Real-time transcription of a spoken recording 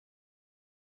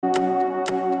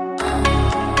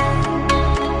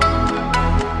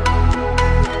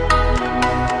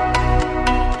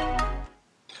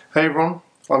Hey everyone,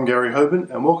 I'm Gary Hoban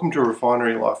and welcome to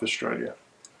Refinery Life Australia.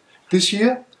 This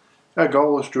year, our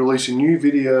goal is to release a new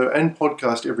video and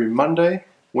podcast every Monday,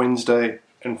 Wednesday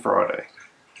and Friday.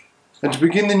 And to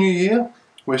begin the new year,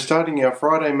 we're starting our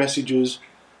Friday messages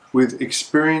with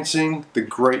experiencing the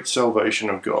great salvation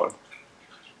of God.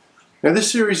 Now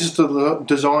this series is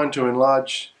designed to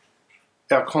enlarge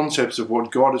our concepts of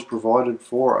what God has provided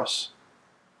for us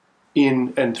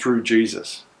in and through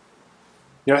Jesus.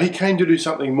 He came to do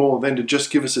something more than to just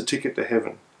give us a ticket to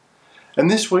heaven. And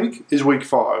this week is week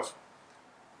 5.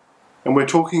 And we're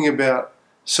talking about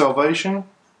salvation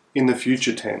in the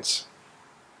future tense.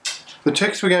 The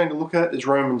text we're going to look at is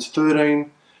Romans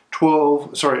 11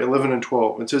 and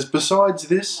 12. It says, "Besides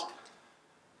this,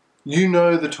 you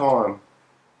know the time,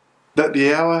 that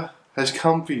the hour has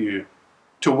come for you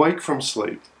to wake from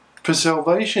sleep. For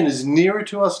salvation is nearer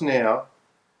to us now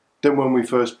than when we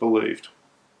first believed.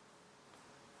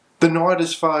 The night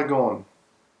is far gone,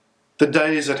 the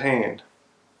day is at hand.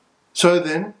 So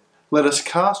then, let us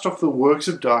cast off the works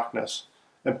of darkness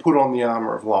and put on the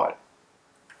armour of light."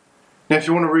 Now if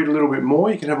you want to read a little bit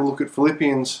more, you can have a look at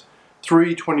Philippians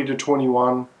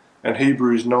 3:20-21 and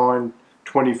Hebrews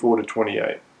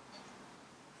 9:24-28.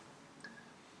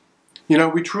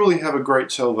 We truly have a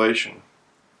great salvation.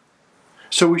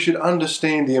 So we should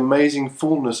understand the amazing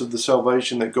fullness of the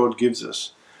salvation that God gives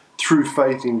us through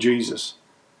faith in Jesus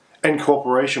and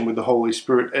cooperation with the Holy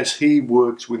Spirit as He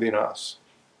works within us.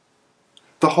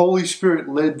 The Holy Spirit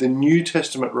led the New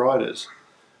Testament writers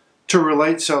to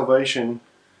relate salvation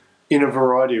in a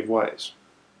variety of ways.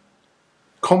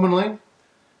 Commonly,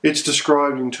 it's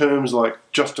described in terms like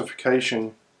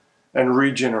justification and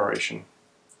regeneration.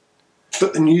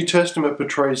 But the New Testament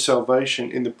portrays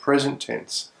salvation in the present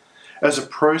tense as a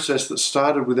process that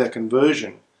started with our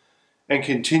conversion and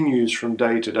continues from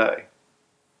day to day.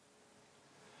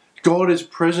 God is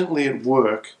presently at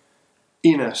work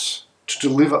in us to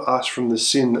deliver us from the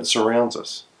sin that surrounds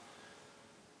us.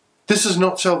 This is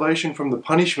not salvation from the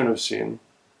punishment of sin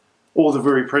or the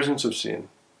very presence of sin.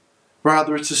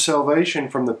 Rather, it's a salvation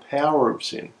from the power of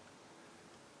sin.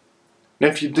 Now,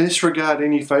 if you disregard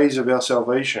any phase of our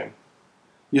salvation,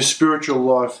 your spiritual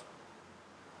life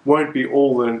won't be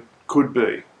all that it could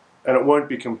be, and it won't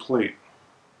be complete.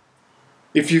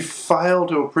 If you fail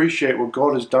to appreciate what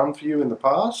God has done for you in the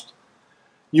past,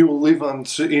 you will live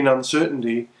in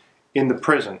uncertainty in the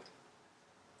present,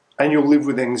 and you'll live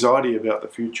with anxiety about the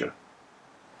future.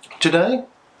 Today,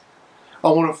 I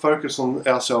want to focus on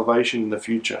our salvation in the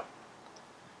future.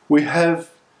 We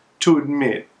have to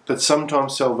admit that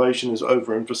sometimes salvation is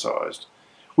overemphasized,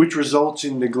 which results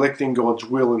in neglecting God's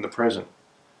will in the present.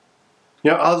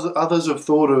 Others have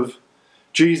thought of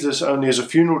Jesus only as a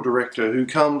funeral director who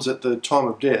comes at the time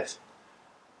of death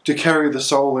to carry the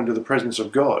soul into the presence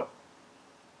of God.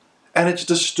 And it's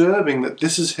disturbing that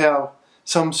this is how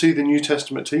some see the New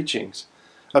Testament teachings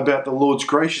about the Lord's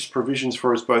gracious provisions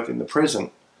for us both in the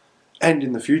present and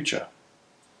in the future.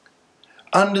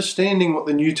 Understanding what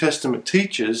the New Testament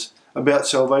teaches about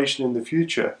salvation in the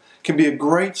future can be a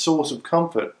great source of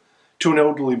comfort to an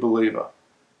elderly believer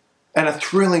and a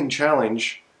thrilling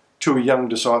challenge to a young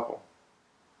disciple.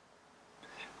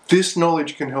 This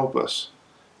knowledge can help us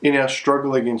in our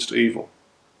struggle against evil.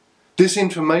 This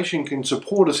information can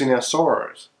support us in our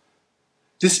sorrows.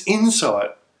 This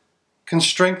insight can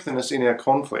strengthen us in our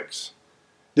conflicts.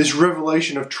 This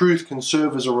revelation of truth can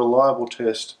serve as a reliable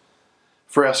test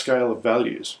for our scale of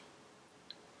values.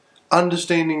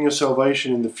 Understanding your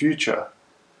salvation in the future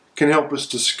can help us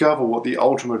discover what the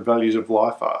ultimate values of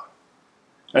life are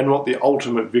and what the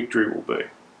ultimate victory will be.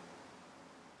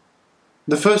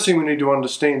 The first thing we need to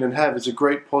understand and have is a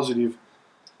great positive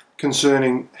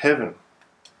concerning heaven.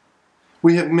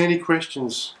 We have many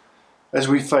questions as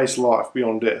we face life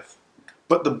beyond death,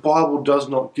 but the Bible does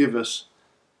not give us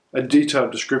a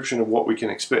detailed description of what we can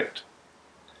expect.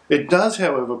 It does,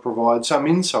 however, provide some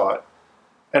insight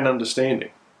and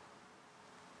understanding.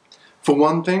 For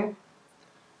one thing,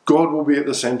 God will be at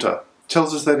the centre. It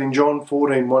tells us that in John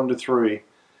 14:1-3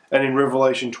 and in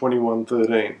Revelation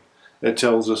 21:13, it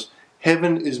tells us,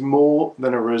 heaven is more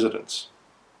than a residence.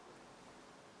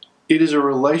 It is a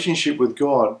relationship with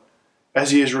God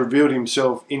as He has revealed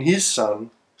Himself in His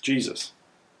Son, Jesus.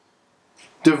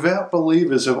 Devout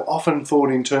believers have often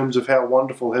thought in terms of how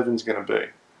wonderful heaven's going to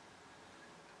be,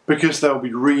 because they'll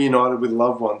be reunited with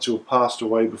loved ones who have passed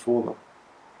away before them.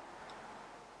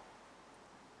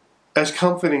 As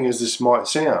comforting as this might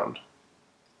sound,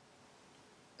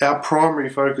 our primary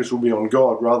focus will be on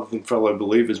God rather than fellow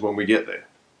believers when we get there.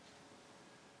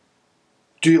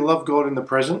 Do you love God in the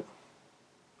present?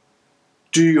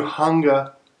 Do you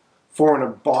hunger for an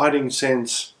abiding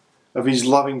sense of his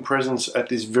loving presence at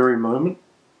this very moment?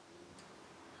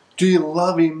 Do you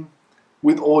love him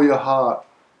with all your heart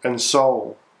and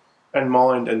soul and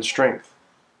mind and strength?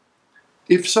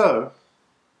 If so,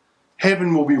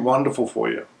 heaven will be wonderful for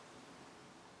you.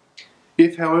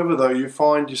 If, however, though, you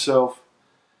find yourself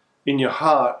in your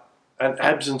heart an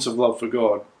absence of love for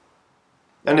God,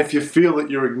 and if you feel that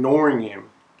you're ignoring him,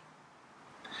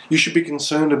 you should be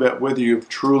concerned about whether you've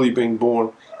truly been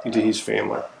born into his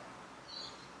family.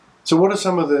 So what are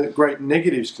some of the great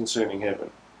negatives concerning heaven?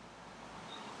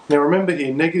 Now remember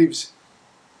here, negatives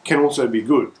can also be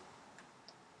good.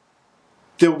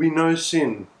 There will be no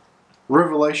sin.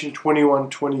 Revelation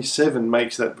 21:27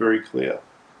 makes that very clear.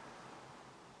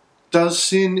 Does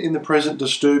sin in the present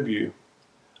disturb you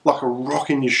like a rock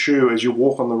in your shoe as you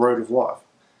walk on the road of life?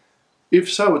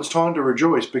 If so, it's time to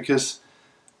rejoice, because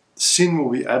sin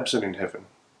will be absent in heaven.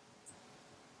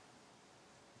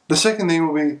 The second thing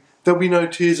will be, there'll be no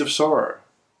tears of sorrow.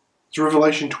 It's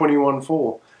Revelation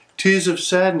 21:4. Tears of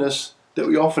sadness that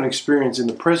we often experience in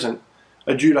the present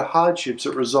are due to hardships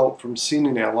that result from sin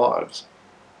in our lives,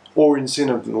 or in sin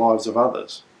of the lives of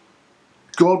others.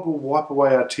 God will wipe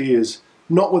away our tears,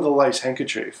 not with a lace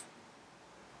handkerchief,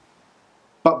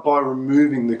 but by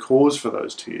removing the cause for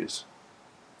those tears.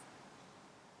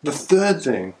 The third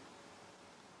thing,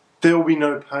 there will be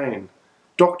no pain.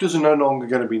 Doctors are no longer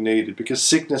going to be needed because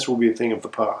sickness will be a thing of the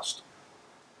past.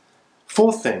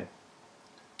 Fourth thing,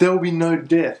 there will be no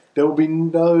death. There will be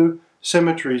no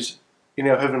cemeteries in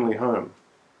our heavenly home.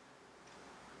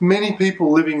 Many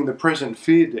people living in the present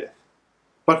fear death,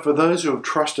 but for those who have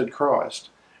trusted Christ,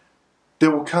 there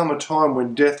will come a time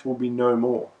when death will be no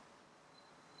more.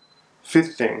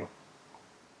 Fifth thing,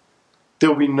 there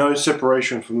will be no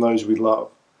separation from those we love.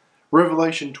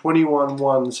 Revelation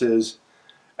 21:1 says,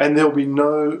 and there will be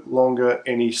no longer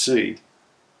any sea.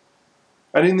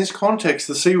 And in this context,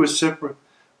 the sea was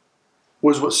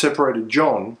what separated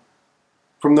John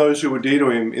from those who were dear to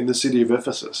him in the city of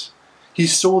Ephesus. He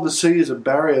saw the sea as a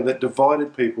barrier that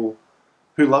divided people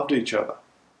who loved each other.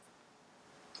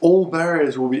 All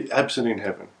barriers will be absent in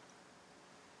heaven,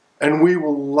 and we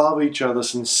will love each other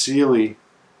sincerely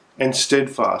and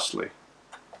steadfastly.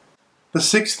 The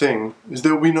sixth thing is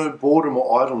there will be no boredom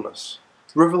or idleness.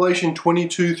 Revelation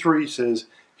 22:3 says,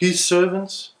 his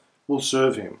servants will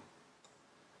serve him.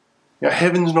 Now,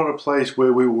 heaven's not a place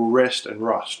where we will rest and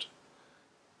rust.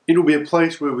 It will be a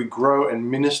place where we grow and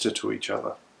minister to each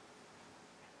other.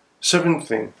 Seventh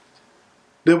thing,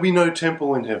 there will be no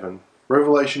temple in heaven.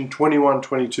 Revelation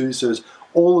 21:22 says,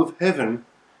 all of heaven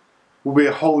will be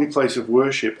a holy place of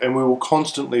worship, and we will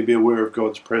constantly be aware of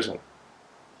God's presence.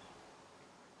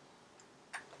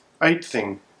 Eighth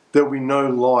thing, there will be no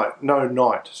night.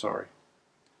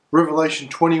 Revelation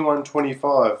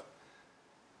 21:25,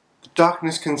 the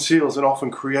darkness conceals and often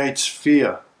creates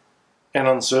fear and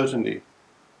uncertainty.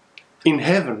 In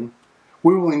heaven,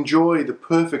 we will enjoy the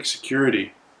perfect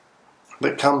security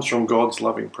that comes from God's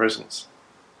loving presence.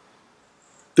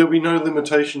 There will be no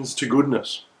limitations to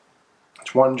goodness.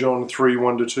 It's 1 John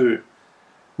 3:1-2.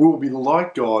 We will be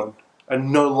like God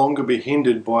and no longer be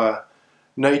hindered by a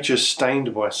nature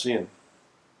stained by sin.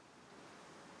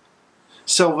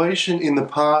 Salvation in the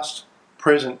past,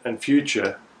 present, and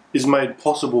future is made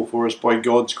possible for us by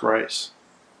God's grace.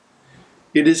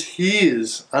 It is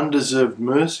his undeserved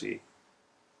mercy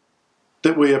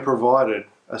that we are provided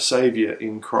a Saviour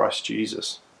in Christ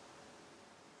Jesus.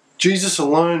 Jesus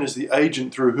alone is the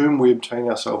agent through whom we obtain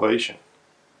our salvation.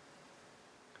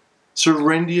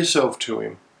 Surrender yourself to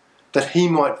him, that he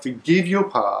might forgive your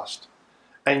past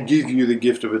and give you the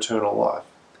gift of eternal life.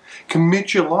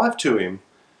 Commit your life to him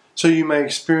so you may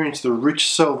experience the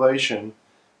rich salvation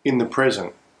in the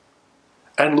present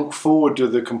and look forward to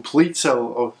the completion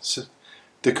of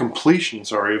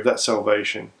that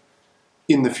salvation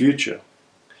in the future.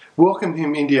 Welcome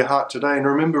him into your heart today, and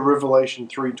remember Revelation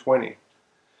 3:20.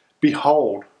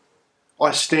 Behold,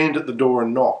 I stand at the door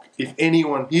and knock. If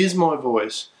anyone hears my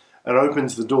voice and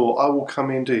opens the door, I will come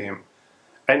into him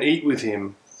and eat with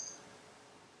him,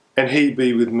 and he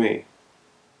be with me.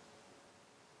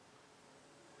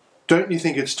 Don't you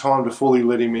think it's time to fully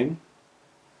let him in?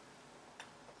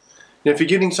 Now, if you're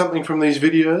getting something from these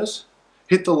videos,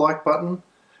 hit the like button,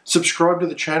 subscribe to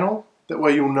the channel, that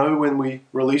way you'll know when we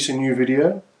release a new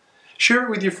video. Share it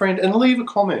with your friend and leave a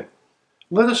comment.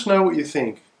 Let us know what you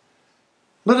think.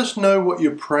 Let us know what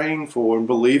you're praying for and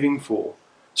believing for,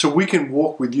 so we can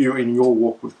walk with you in your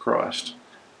walk with Christ.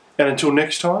 And until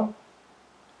next time,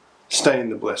 stay in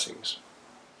the blessings.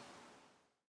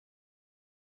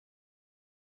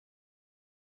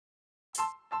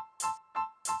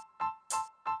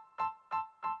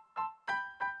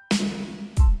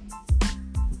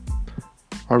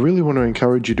 I really want to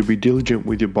encourage you to be diligent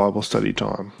with your Bible study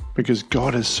time, because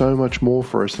God has so much more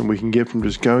for us than we can get from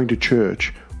just going to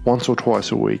church once or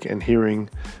twice a week and hearing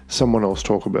someone else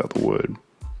talk about the Word.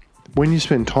 When you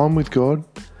spend time with God,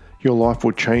 your life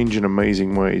will change in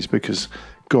amazing ways, because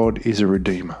God is a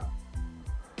Redeemer.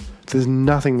 There's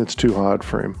nothing that's too hard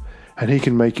for Him, and He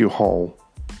can make you whole,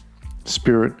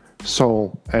 spirit,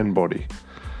 soul, and body.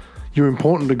 You're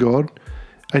important to God,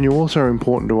 and you're also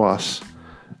important to us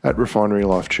at Refinery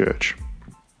Life Church.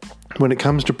 When it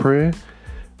comes to prayer,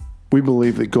 we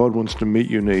believe that God wants to meet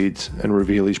your needs and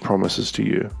reveal His promises to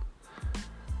you.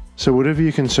 So whatever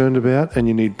you're concerned about and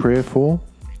you need prayer for,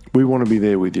 we want to be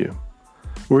there with you.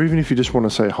 Or even if you just want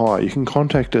to say hi, you can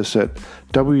contact us at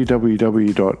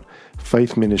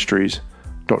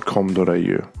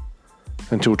www.faithministries.com.au.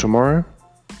 Until tomorrow,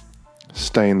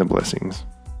 stay in the blessings.